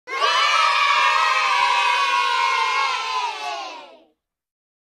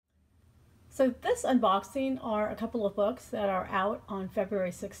So this unboxing are a couple of books that are out on February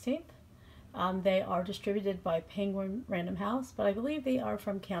 16th. They are distributed by Penguin Random House, but I believe they are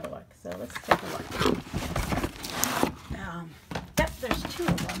from Candlewick. So let's take a look. Yep, there's two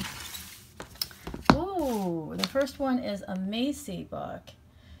of them. Ooh, the first one is a Maisy book.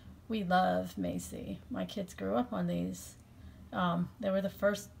 We love Maisy. My kids grew up on these. They were the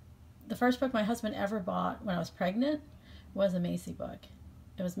first book my husband ever bought when I was pregnant was a Maisy book.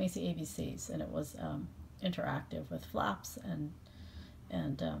 It was Maisy ABCs, and it was interactive with flaps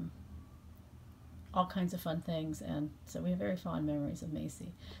and all kinds of fun things, and so we have very fond memories of Maisy.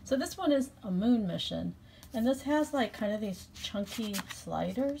 So this one is a moon mission, and this has like kind of these chunky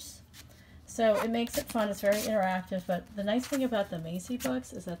sliders, so it makes it fun. It's very interactive, but the nice thing about the Maisy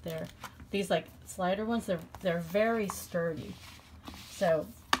books is that they're these like slider ones. They're very sturdy, so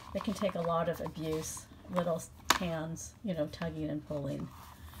they can take a lot of abuse, little hands, you know, tugging and pulling.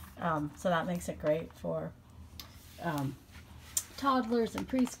 So that makes it great for toddlers and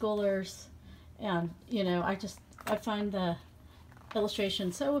preschoolers. And, you know, I find the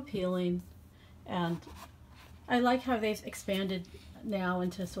illustration so appealing, and I like how they've expanded now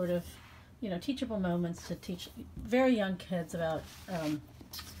into sort of, you know, teachable moments to teach very young kids about,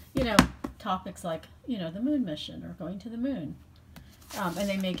 you know, topics like, you know, the moon mission or going to the moon. And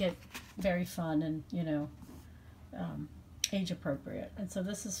they make it very fun and, you know, age appropriate. And so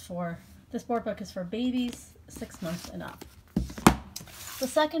this board book is for babies 6 months and up. The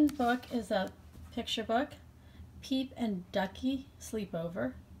second book is a picture book, Peep and Ducky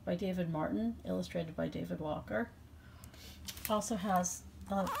Sleepover by David Martin, illustrated by David Walker. Also has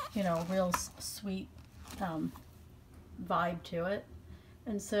a, you know, real sweet vibe to it.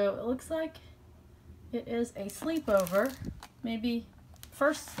 And so it looks like it is a sleepover, maybe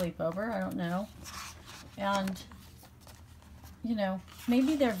first sleepover, I don't know. And, you know,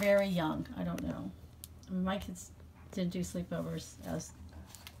 maybe they're very young, I don't know. I mean, my kids didn't do sleepovers as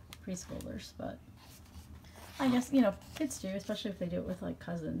preschoolers, but I guess, you know, kids do, especially if they do it with like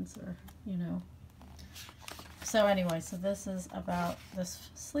cousins or, you know. So anyway, so this is about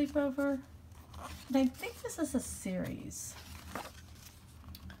this sleepover, and I think this is a series.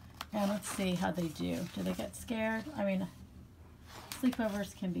 And let's see how they do. Do they get scared? I mean,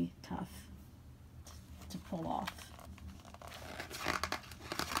 sleepovers can be tough to pull off.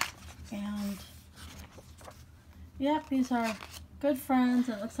 And yep, these are good friends.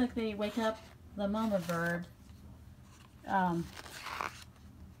 It looks like they wake up the mama bird. And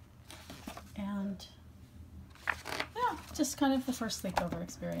yeah, just kind of the first sleepover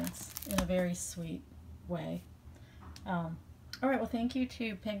experience in a very sweet way. All right, well, thank you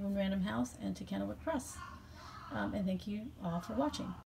to Penguin Random House and to Candlewick Press. And thank you all for watching.